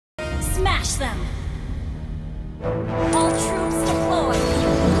Smash them! All troops deployed!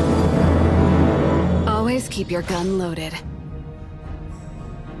 Always keep your gun loaded.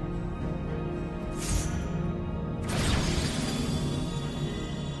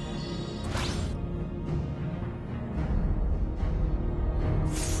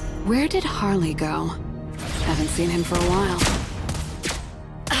 Where did Harley go? Haven't seen him for a while.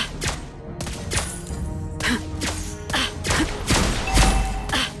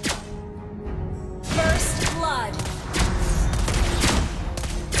 First blood!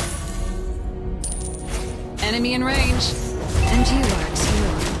 Enemy in range. And you are too.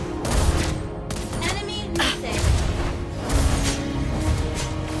 Enemy Mythic!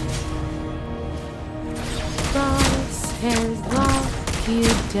 Crosshairs lock you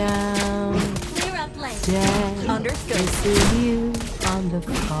down. Clear up lane. Dead. Understood. Kissing you on the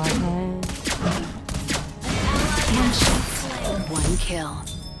forehead. One shot, one kill.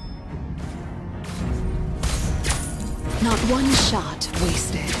 Not one shot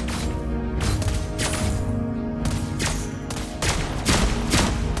wasted.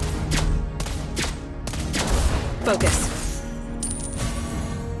 Focus.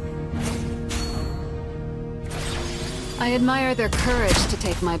 I admire their courage to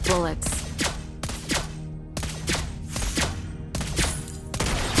take my bullets.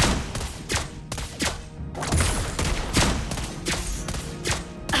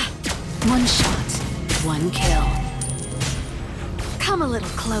 One shot, one kill. Come a little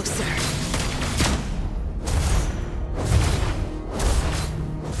closer.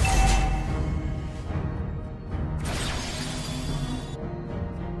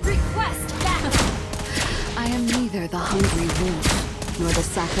 Request backup! I am neither the hungry wolf nor the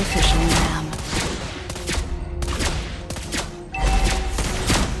sacrificial lamb.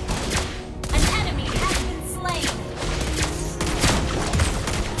 An enemy has been slain!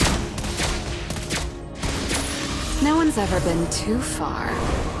 No one's ever been too far.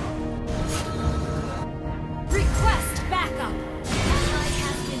 Request backup! Ally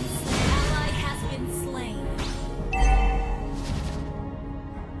has been slain.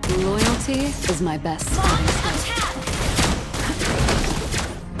 Loyalty is my best Launch friend. attack!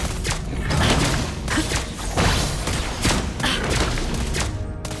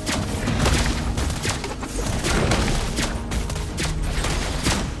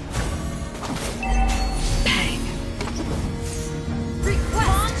 Bang.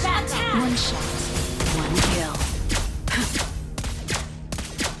 Request attack! One shot, one kill.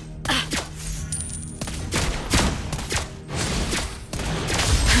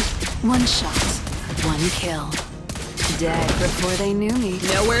 One shot, one kill. Dead before they knew me.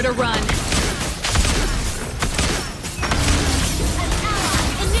 Nowhere to run. An ally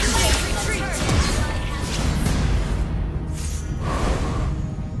initiate retreat!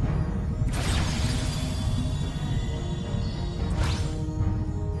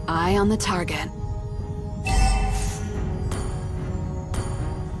 Eye on the target.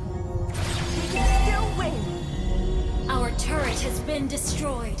 We can still win! Our turret has been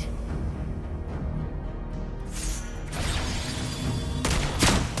destroyed.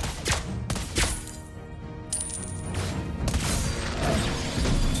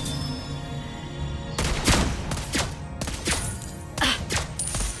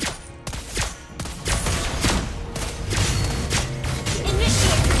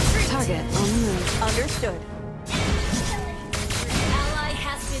 Initiate retreat! Target on the move. Understood. Ally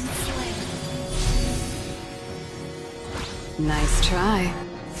has been slain. Nice try.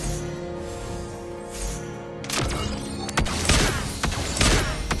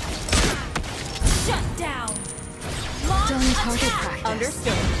 Shut down. Launch Done target attack. practice.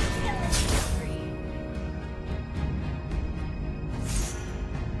 Understood.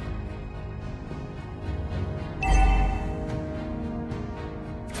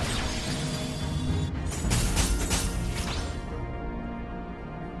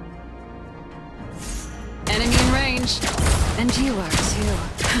 Enemy in range. And you are too.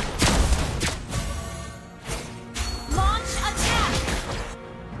 Launch attack.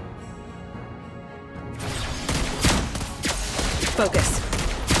 Focus.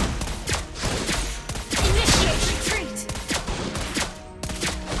 Initiate retreat.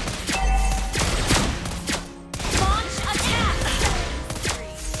 Launch attack.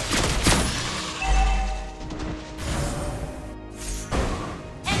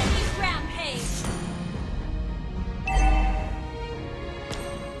 Enemy rampage.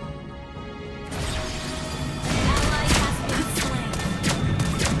 Ally has been slain.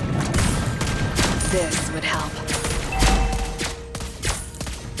 This would help.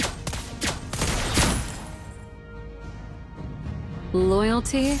 Loyal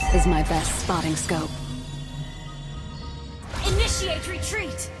specialty is my best spotting scope. Initiate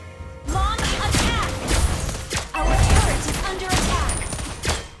retreat! Launch attack! Our turret is under attack!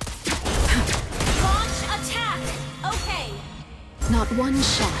 Launch attack! Okay! Not one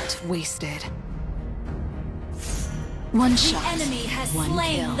shot wasted. One shot, The enemy has one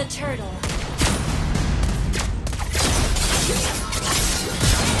slain kill. the turtle.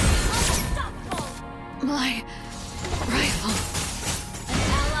 Unstoppable! My rifle. An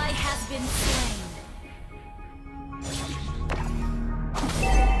ally has been slain.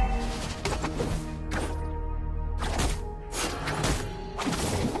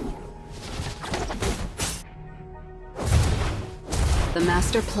 The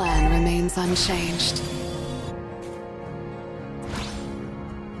master plan remains unchanged.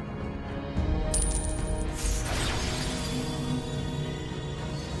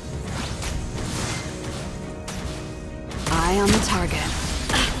 Eye on the target.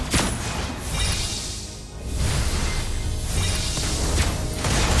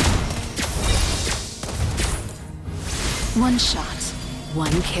 One shot,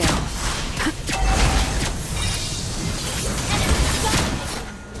 one kill.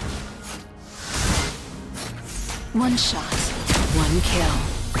 One shot, one kill.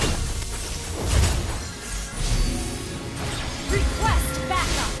 Request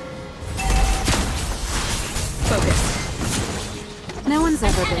backup! Focus. No one's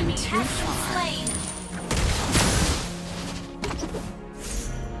ever been Enemy too has far. been slain.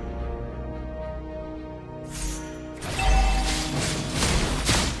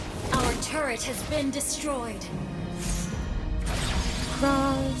 Our turret has been destroyed.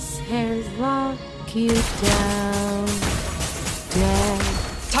 Crosshairs lock you down. Dead.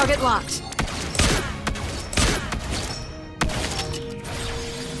 Target locked.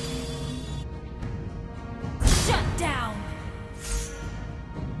 Shut down!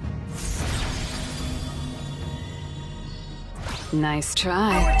 Nice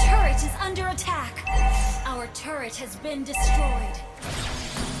try. Our turret is under attack. Our turret has been destroyed.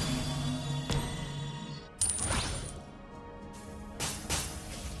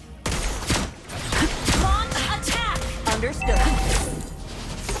 Launch attack! Understood.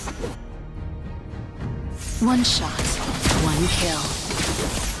 One shot, one kill.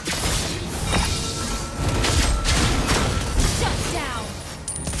 Shut down!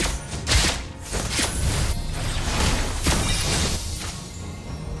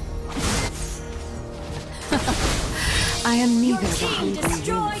 I am Your neither the team hungry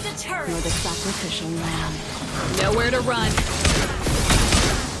destroyed wolf a turret. nor the sacrificial lamb. Nowhere to run.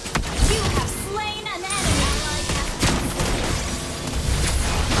 You have slain an enemy.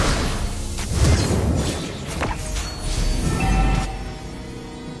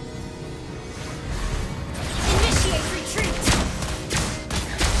 Initiate retreat.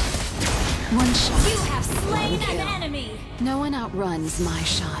 One shot. You have slain One an kill. enemy. No one outruns my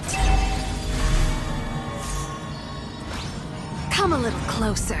shot. Come a little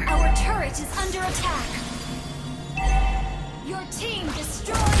closer. Our turret is under attack. Your team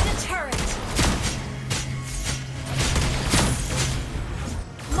destroyed the turret.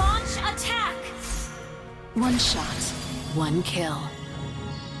 Launch attack. One shot, one kill.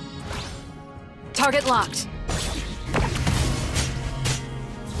 Target locked.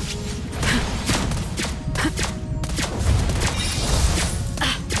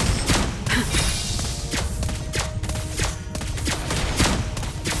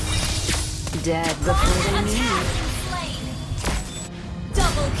 Dead before Launch they knew attack. me. Slain.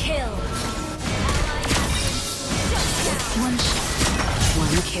 Double kill. Ally has been shut One shot,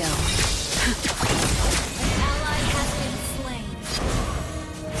 one kill. down. An ally has been slain.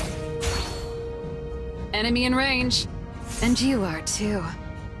 Enemy in range. And you are too.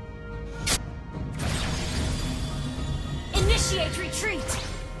 Initiate retreat.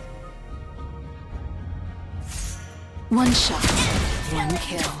 One shot, one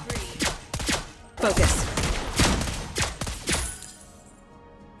kill. Focus.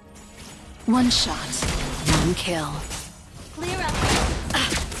 One shot, one kill. Clear up.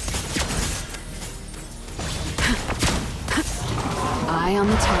 Eye on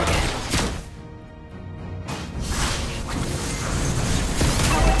the target.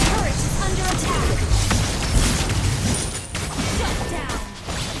 Our turret is under attack. Shut down.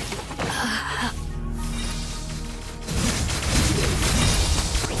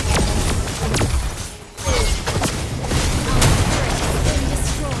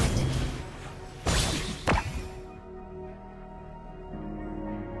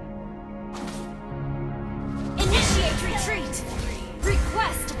 Initiate retreat!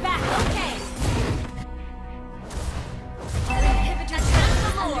 Request backup!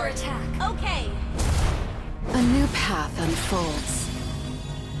 attack. Okay. A new path unfolds.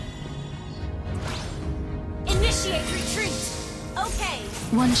 Initiate retreat. Okay.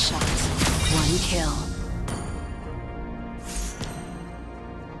 One shot, one kill.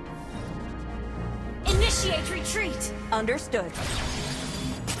 Initiate retreat. Understood.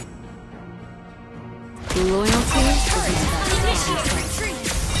 Loyalty is my best Initiate retreat.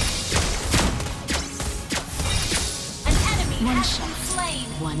 An enemy One has shot. been slain.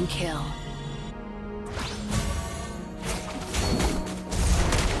 one kill.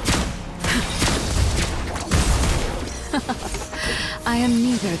 I am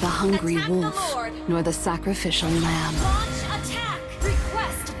neither the hungry Attack the wolf Lord. nor the sacrificial lamb. Launch attack.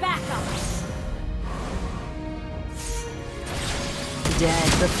 Request backup. Dead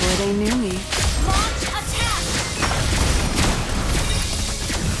before they knew me. Launch attack.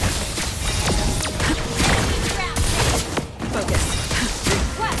 Enemy rampage. Focus.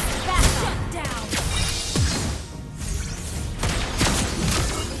 Request backup. Shut down.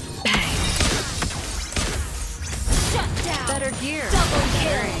 Bang. Shut down. Better gear. Double Better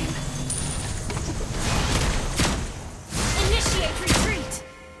kill. aim. Initiate retreat.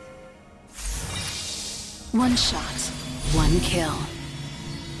 One shot, one kill.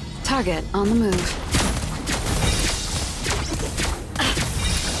 Target on the move.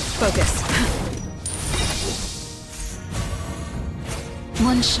 Focus.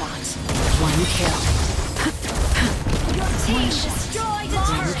 One shot, one kill. Your team One shot. destroyed a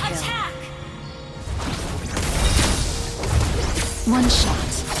One turret. kill. Attack. One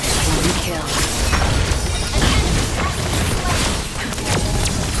shot, one kill. An enemy has been slain.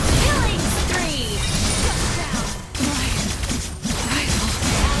 Killing spree. Shut down.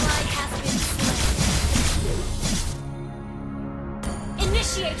 Ally has been slain.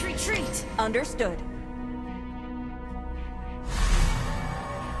 Initiate retreat. Understood.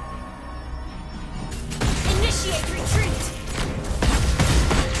 Initiate retreat.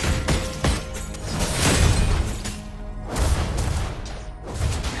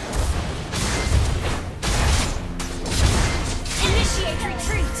 Initiate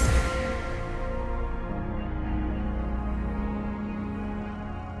retreat.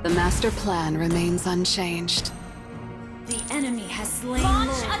 The master plan remains unchanged. The enemy has slain.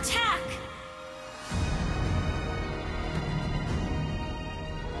 Launch attack.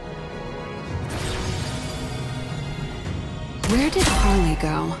 Where did Harley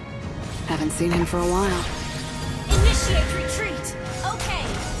go? Haven't seen him for a while. Initiate retreat. Okay.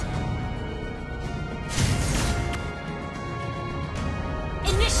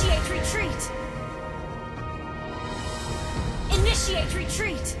 Initiate retreat. Initiate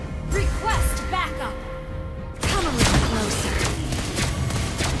retreat. Request backup. Come a little closer.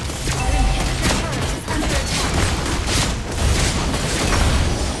 Our inhibitor turret is under attack.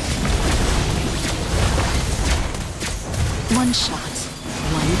 One shot,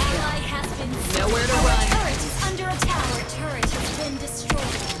 one kill. Ally has been slain. Nowhere to Our run. turret is under attack. Our turret has been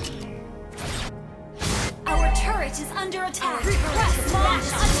destroyed. Our turret is under attack. Request launch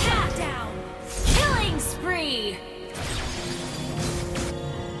attack. Down. Killing spree.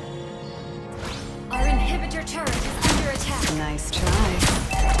 Our inhibitor turret is under attack. Nice try.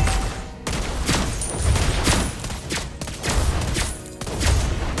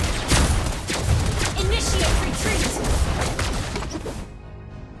 Initiate retreat.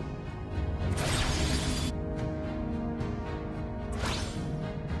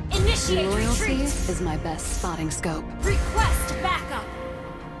 Initiate Loyalty retreat. is my best spotting scope. Request backup.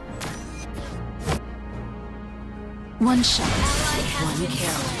 One shot, Ally has one been kill.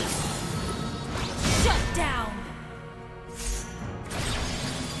 slain. Shut down.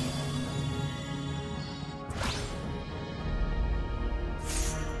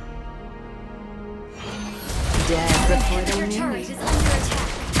 Dead before they Inhibitor knew turret me. is under attack.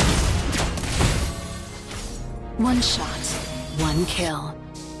 One shot, one kill.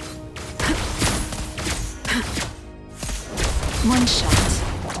 One shot,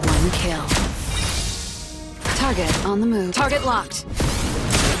 one kill. Target on the move. Target locked.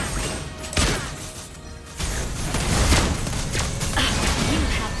 You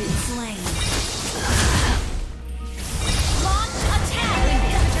have been slain. Launch attack. Our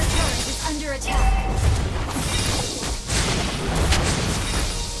inhibitor turret is under attack.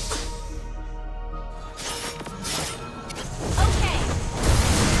 Okay.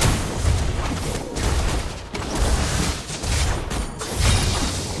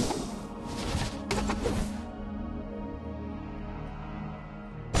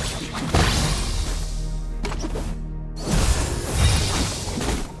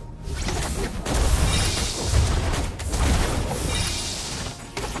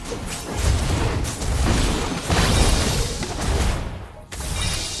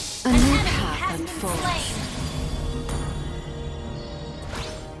 unfolds.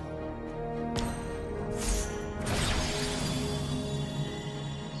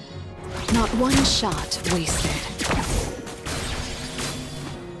 Not one shot wasted.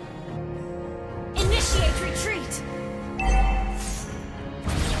 Initiate retreat.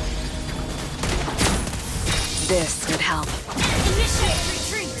 This could help. Initiate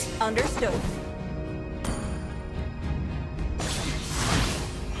retreat. Understood.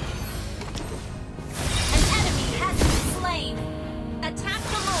 An enemy has been slain. Attack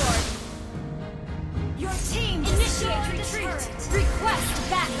the Lord. Your team initiate retreat. Request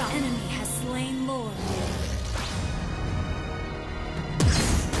backup. Enemy has slain Lord.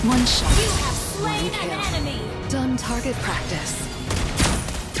 One shot. You have slain One an kill. enemy. Done target practice.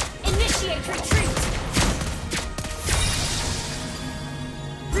 Initiate retreat.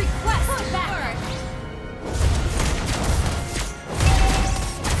 Request backup.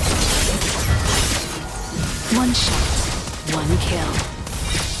 One shot. One kill.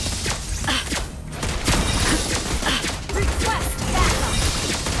 Request backup.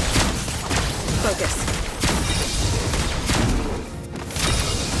 Focus.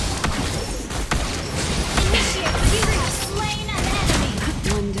 Initiate. You have slain an enemy.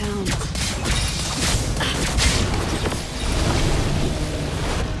 One down.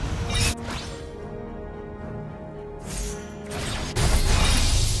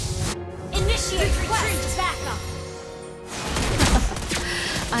 Initiate retreat. Backup.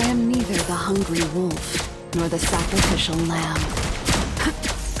 I am neither the hungry wolf nor the sacrificial lamb.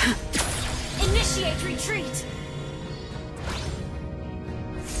 Initiate retreat.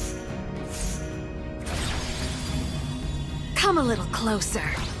 Come a little closer.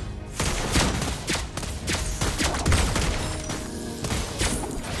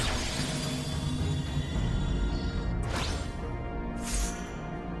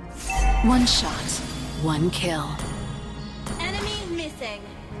 One shot, one kill. Enemy missing.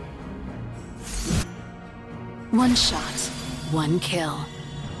 One shot, one kill.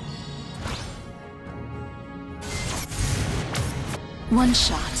 One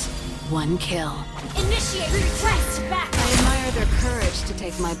shot, one kill. Initiate retreat. Back. I admire their courage to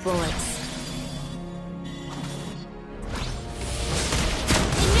take my bullets.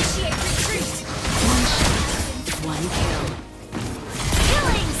 Initiate retreat. One shot, one kill.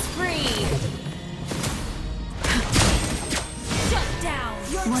 Killing spree. Shut down.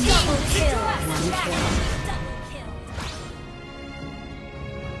 Your One team double kill. request One backup. kill. Double kill.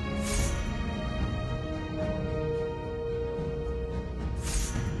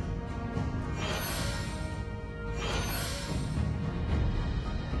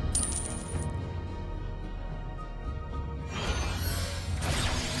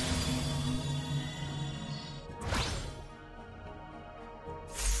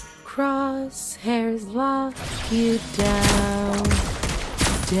 Crosshairs lock you down.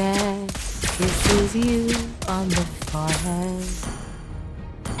 Death kisses you on the forehead.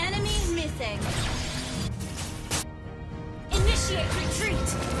 Enemy missing. Initiate retreat.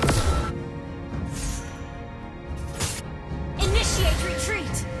 Initiate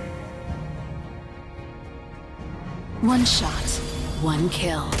retreat. One shot, one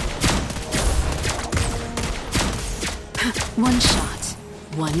kill. One shot,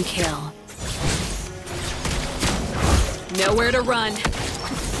 one kill. Nowhere to run.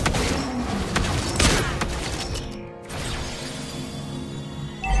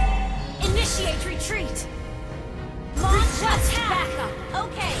 Initiate retreat. Launch attack. Backup.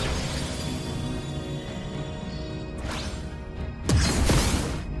 Okay.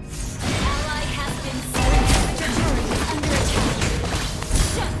 Ally has been slain. Your turret is under attack.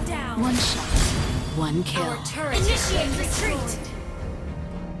 Shut down. One shot, one kill. Our turret initiate retreat.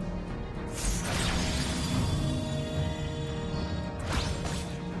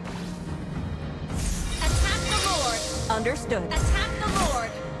 Attack the Lord. Understood. Attack the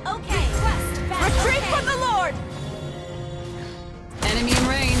Lord. Okay. Request back. Retreat okay. for the Lord! Enemy in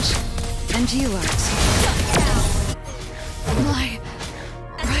range. And you are too. Shut down. My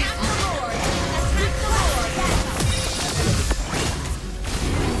Attack the Lord. Attack the Lord.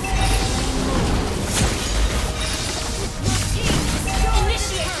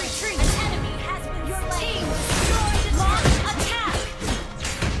 Initiate retreat. An enemy has been your slain. Team destroyed. Launch attack.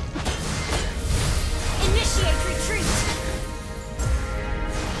 Initiate retreat.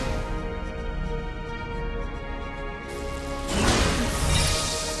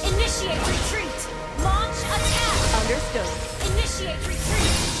 Initiate retreat. Launch attack. Understood. Initiate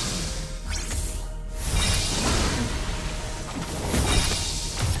retreat.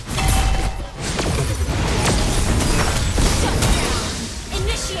 Shut down.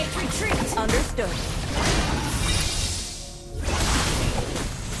 Initiate retreat. Understood.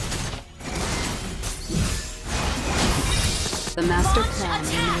 plan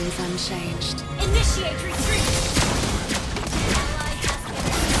remains unchanged. Initiate retreat. Ally has been.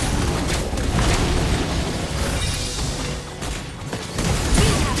 You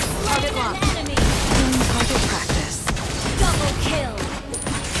have slain an enemy. Doing target practice. Double kill.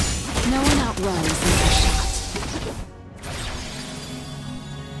 No one outruns another shot.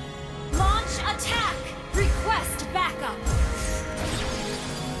 Launch attack. Request backup.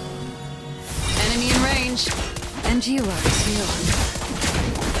 Enemy in range. And you are too.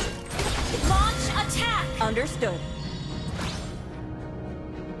 Launch attack. Understood.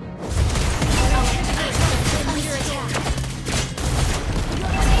 Under attack.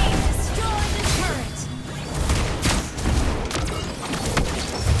 Your team destroyed the turret.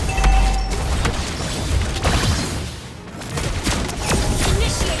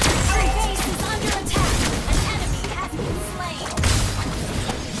 Initiate retreat. Our base is under attack. An enemy has been slain.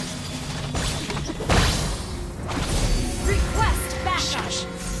 Request backup.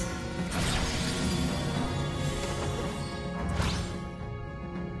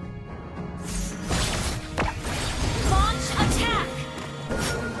 Launch attack.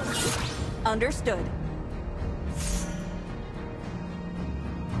 Understood.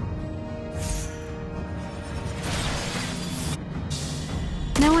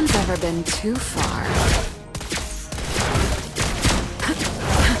 No one's ever been too far.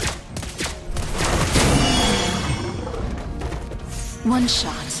 One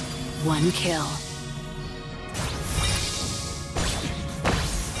shot, one kill.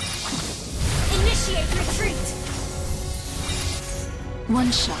 Initiate retreat.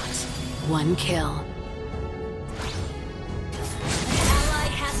 One shot, one kill. An ally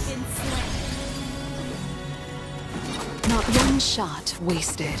has been slain. Not one shot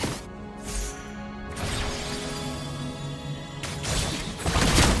wasted.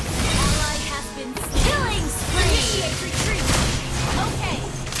 Ally has been killing spree. Initiate retreat. Okay.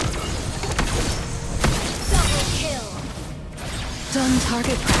 Double kill. Done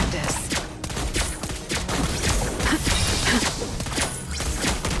target practice.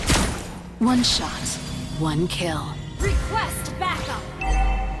 One shot, one kill. Request backup.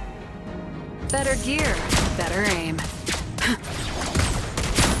 Better gear, better aim.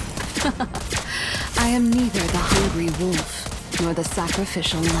 I am neither the hungry wolf nor the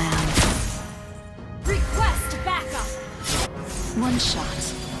sacrificial lamb. Request backup. One shot,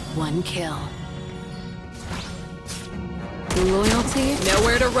 one kill. Loyalty,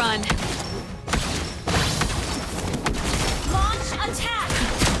 nowhere to run. Launch attack.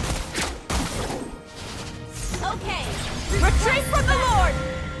 Okay. Retreat from the Lord!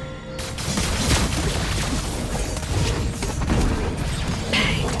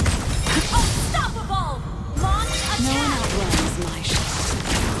 Unstoppable. Launch No one attack. outruns my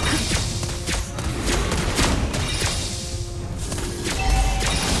shot.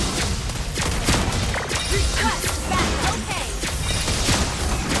 Request back. Okay.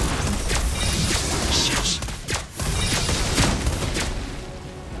 Shush.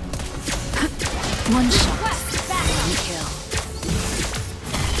 One shot, Request one backup. kill.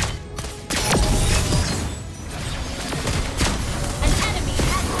 An enemy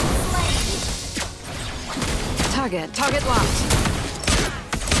has been slain. Target locked.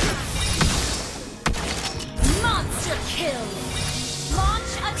 Monster kill.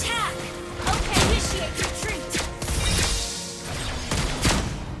 Launch attack. Okay. Initiate retreat.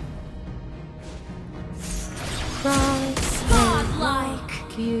 Cross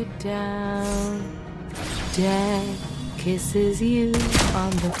Godlike. you down. Death kisses you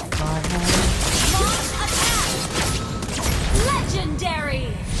on the forehead. Launch attack. Legendary.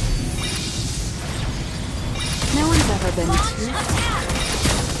 No one's ever been Launch too far. attack.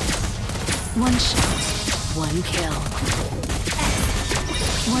 One shot, one kill.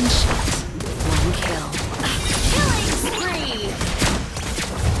 One shot, one kill. Killing spree.